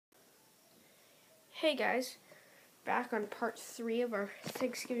Hey guys, back on part 3 of our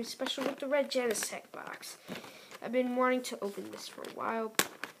Thanksgiving special with the Red Genesect Box. I've been wanting to open this for a while,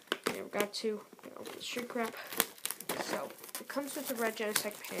 never got to. Open the shrink wrap. So, it comes with the Red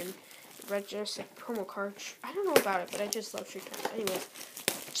Genesect pin, the Red Genesect promo card. I don't know about it, but I just love shrink wrap. Anyway,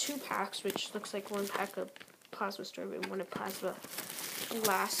 2 packs, which looks like 1 pack of plasma storm and 1 of plasma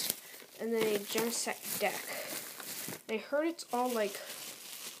blast, and then a Genesect deck. I heard it's all like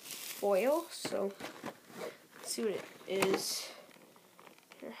foil, so let's see what it is.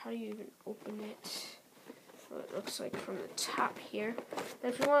 Here, how do you even open it? Well, it looks like from the top here.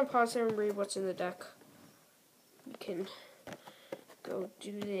 And if you want to pause there and read what's in the deck, you can go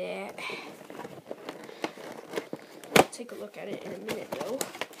do that. I'll take a look at it in a minute though.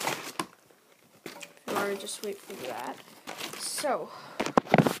 If you want to just wait for that. So,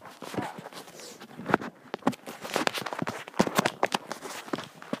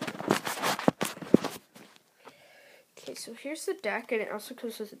 okay, so here's the deck, and it also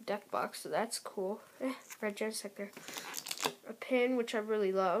comes with a deck box, so that's cool. Red Genesect there. A pin, which I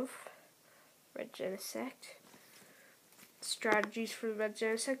really love. Red Genesect. Strategies for the Red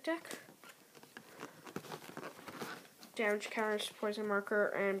Genesect deck. Damage counters, poison marker,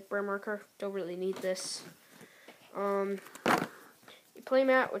 and burn marker. Don't really need this.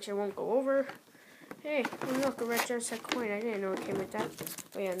 Playmat, which I won't go over. Hey, look, a Red Genesect coin. I didn't know it came with that.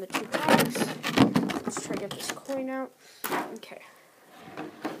 Oh yeah, and the 2 packs. Let's try to get this coin out. Okay.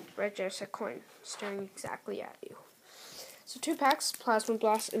 Red Genesect coin, staring exactly at you. So 2 packs, Plasma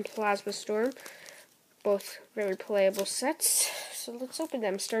Blast and Plasma Storm. Both very playable sets. So let's open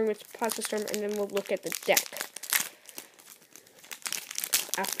them, starting with Plasma Storm, and then we'll look at the deck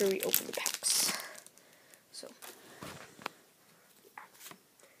after we open the packs. So,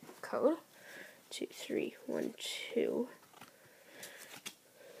 code 2312.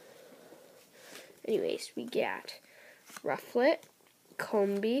 Anyways, we got Rufflet,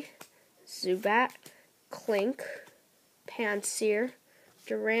 Combi, Zubat, Clink, Pansear,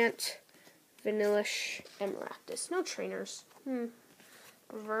 Durant, Vanillish, and Maractus. No trainers.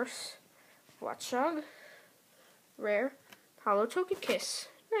 Reverse, Watchog, Rare, Hollow Togekiss.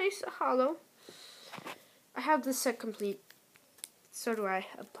 Nice, a hollow. I have this set complete. So do I,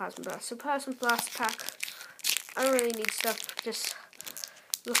 a Plasma Blast. So Plasma Blast pack. I don't really need stuff, just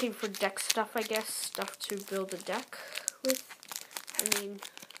looking for deck stuff, I guess. Stuff to build a deck with. I mean,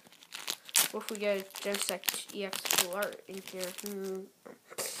 what if we get a Genesect EX full art in here?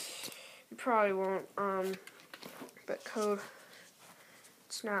 We probably won't, but code,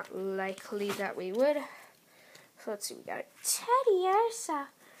 it's not likely that we would. So let's see, we got a Teddiursa,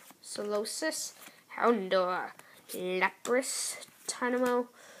 Solosis, Houndour, Lapras, Tynamo,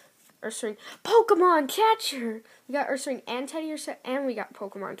 Ursaring, Pokemon Catcher! We got Ursaring and Teddiursa, and we got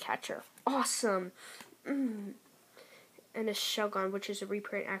Pokemon Catcher. Awesome! And a Shelgon, which is a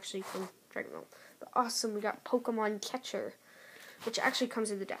reprint actually from Dragon Ball. But awesome, we got Pokemon Catcher, which actually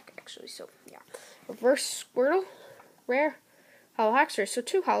comes in the deck, actually, so yeah. Reverse Squirtle, Rare, Hollow Haxorus, so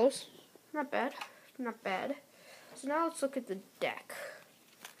 2 hollows. Not bad, not bad. So now let's look at the deck.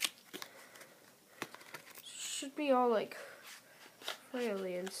 Should be all like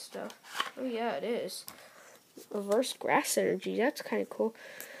friendly and stuff. Oh yeah, it is. Reverse Grass Energy, that's kind of cool.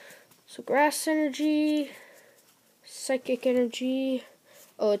 So Grass Energy, Psychic Energy.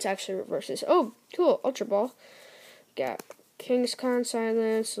 Oh, it's actually reverses. Oh, cool. Ultra Ball. Got Kingscon,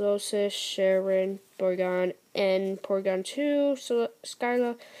 Silence, Losis, Sharon, Porygon, and Porygon 2,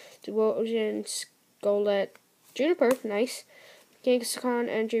 Skyla, Duosion, Golett, Juniper, nice. Kingscon,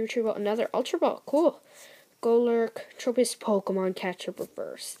 Energy Retrieval, another Ultra Ball, cool. Golurk, Tropius, Pokemon Catcher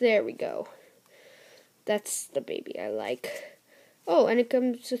Reverse. There we go. That's the baby I like. Oh, and it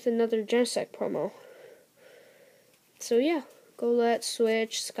comes with another Genesect promo. So yeah, Golett,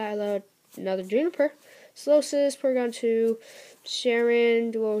 Switch, Skyla, another Juniper, Slowsis, Porygon 2,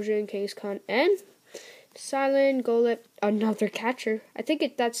 Sharon, Duosion, Kingscon, and Silent, Golett, another catcher. I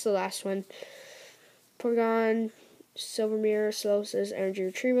think that's the last one. Porygon, Silver Mirror, Slowsis, Energy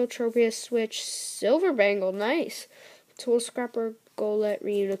Retrieval, Tropius, Switch, Silver Bangle, nice. Tool Scrapper, Golett,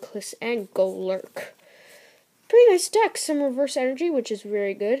 Reuniclus, and Golurk. Pretty nice deck. Some reverse energy, which is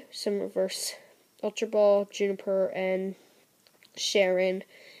very good. Some reverse Ultra Ball, Juniper, and Sharon,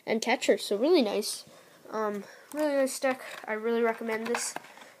 and Catcher. So really nice. Really nice deck. I really recommend this.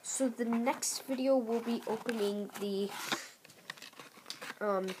 So the next video will be opening the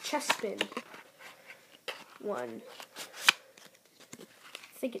Chespin one.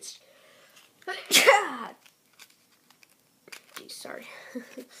 I think it's sorry. I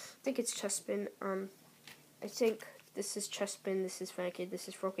think it's Chespin. I think this is Chespin, this is Fanakid, this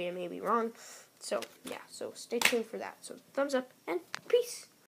is Froki, I may be wrong. So, yeah, so stay tuned for that. So, thumbs up, and peace!